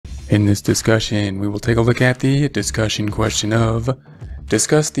In this discussion, we will take a look at the discussion question of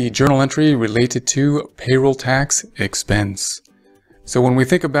discuss the journal entry related to payroll tax expense. So when we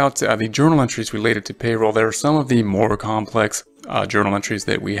think about the journal entries related to payroll, there are some of the more complex journal entries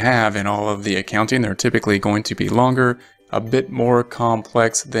that we have in all of the accounting. They're typically going to be longer, a bit more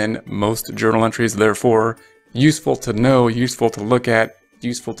complex than most journal entries, therefore useful to know, useful to look at,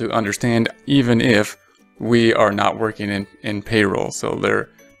 useful to understand, even if we are not working in payroll. So they're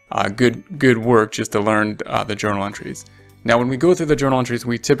good work just to learn the journal entries. Now, when we go through the journal entries,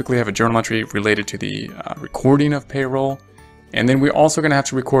 we typically have a journal entry related to the recording of payroll, and then we're also going to have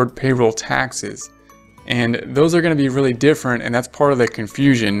to record payroll taxes. And those are going to be really different, and that's part of the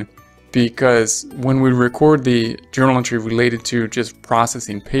confusion, because when we record the journal entry related to just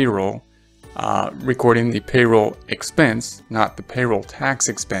processing payroll, recording the payroll expense, not the payroll tax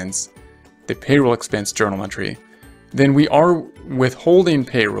expense, the payroll expense journal entry, then we are withholding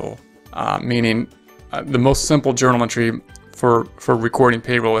payroll, meaning the most simple journal entry for recording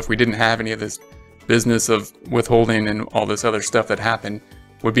payroll, if we didn't have any of this business of withholding and all this other stuff that happened,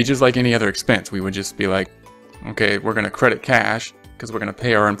 would be just like any other expense. We would just be like, okay, we're going to credit cash because we're going to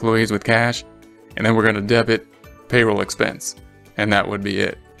pay our employees with cash, and then we're going to debit payroll expense, and that would be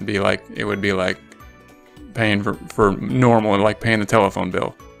it. It would be like paying for normal, like paying the telephone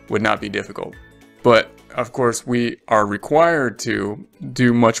bill. Would not be difficult. But of course, we are required to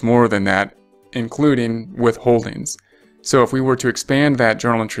do much more than that, including withholdings. So if we were to expand that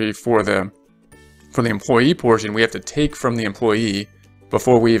journal entry for the employee portion, we have to take from the employee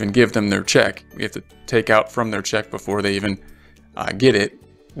before we even give them their check. We have to take out from their check before they even get it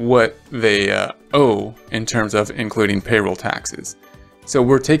what they owe in terms of including payroll taxes. So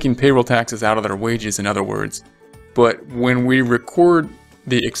we're taking payroll taxes out of their wages, in other words. But when we record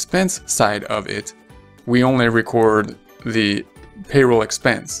the expense side of it, we only record the payroll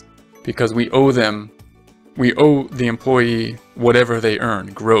expense because we owe the employee whatever they earn,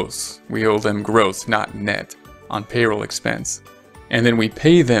 gross. We owe them gross, not net, on payroll expense. And then we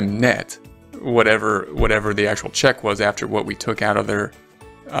pay them net, whatever the actual check was after what we took out of their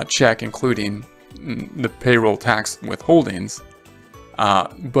check, including the payroll tax withholdings.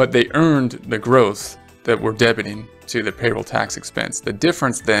 But they earned the gross that we're debiting to the payroll tax expense. The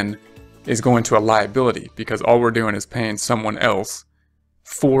difference then is going to a liability, because all we're doing is paying someone else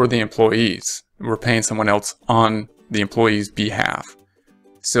for the employees. We're paying someone else on the employee's behalf.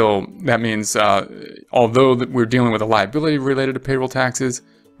 So that means although we're dealing with a liability related to payroll taxes,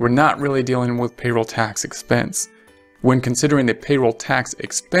 we're not really dealing with payroll tax expense. When considering the payroll tax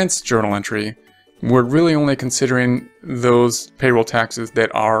expense journal entry, we're really only considering those payroll taxes that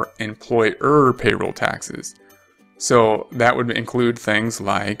are employer payroll taxes. So that would include things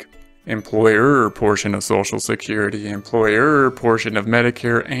like employer portion of Social Security, employer portion of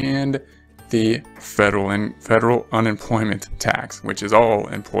Medicare, and the federal unemployment tax, which is all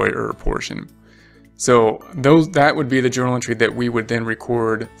employer portion. So that would be the journal entry that we would then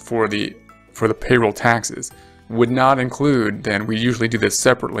record for the payroll taxes. Would not include, then we usually do this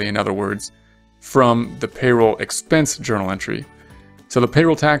separately, in other words, from the payroll expense journal entry. So the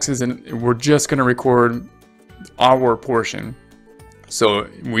payroll taxes, and we're just going to record our portion. So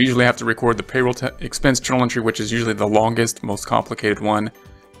we usually have to record the payroll expense journal entry, which is usually the longest, most complicated one.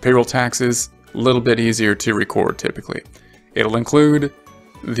 Payroll taxes, a little bit easier to record typically. It'll include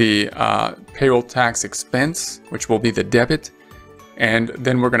the payroll tax expense, which will be the debit, and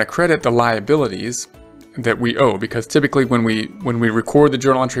then we're going to credit the liabilities that we owe, because typically when we record the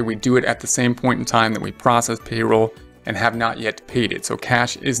journal entry, we do it at the same point in time that we process payroll and have not yet paid it. So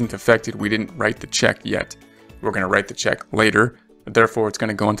cash isn't affected. We didn't write the check yet. We're going to write the check later. Therefore, it's going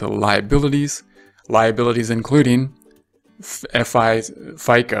to go into liabilities. Liabilities including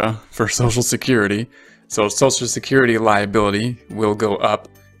FICA for Social Security. So Social Security liability will go up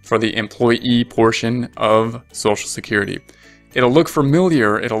for the employee portion of Social Security. It'll look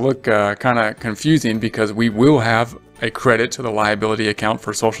familiar. It'll look kind of confusing, because we will have a credit to the liability account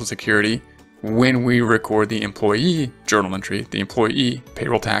for Social Security when we record the employee journal entry, the employee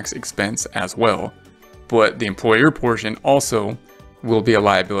payroll tax expense as well. But the employer portion also will be a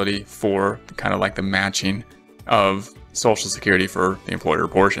liability for kind of like the matching of Social Security for the employer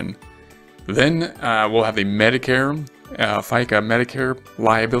portion. Then we'll have the Medicare, FICA Medicare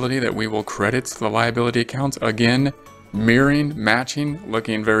liability that we will credit to the liability accounts. Again, mirroring, matching,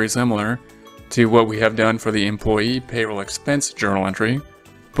 looking very similar to what we have done for the employee payroll expense journal entry,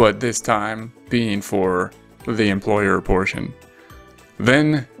 but this time being for the employer portion.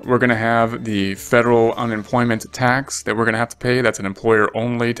 Then we're going to have the federal unemployment tax that we're going to have to pay. That's an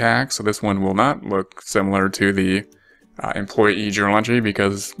employer-only tax, so this one will not look similar to the employee journal entry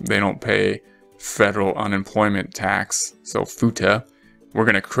because they don't pay federal unemployment tax, so FUTA. We're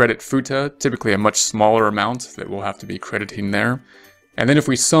going to credit FUTA, typically a much smaller amount that will have to be crediting there. And then if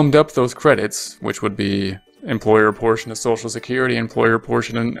we summed up those credits, which would be employer portion of Social Security, employer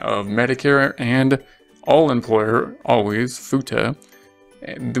portion of Medicare, and all employer, always, FUTA,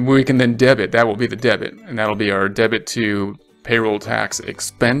 we can then debit. That will be the debit, and that'll be our debit to payroll tax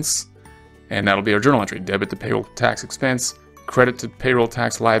expense, and that'll be our journal entry. Debit to payroll tax expense, credit to payroll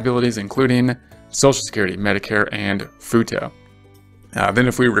tax liabilities, including Social Security, Medicare, and FUTA. Then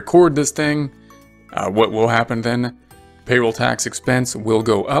if we record this thing, what will happen then? Payroll tax expense will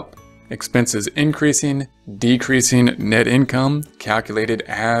go up, expenses increasing, decreasing net income, calculated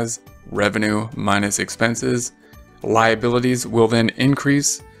as revenue minus expenses. Liabilities will then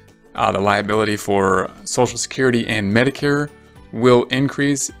increase. The liability for Social Security and Medicare will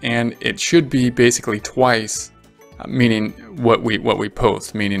increase, and it should be basically twice, meaning what we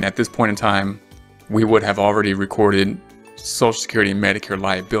post. Meaning at this point in time, we would have already recorded Social Security and Medicare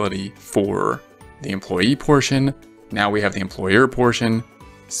liability for the employee portion. Now we have the employer portion.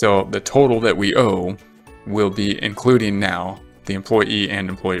 So the total that we owe will be including now the employee and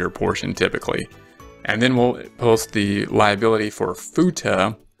employer portion typically. And then we'll post the liability for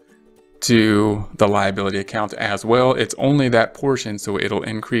FUTA to the liability account as well. It's only that portion, so it'll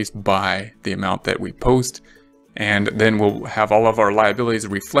increase by the amount that we post. And then we'll have all of our liabilities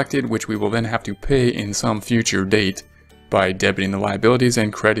reflected, which we will then have to pay in some future date by debiting the liabilities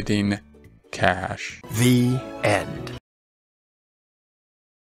and crediting cash. The end.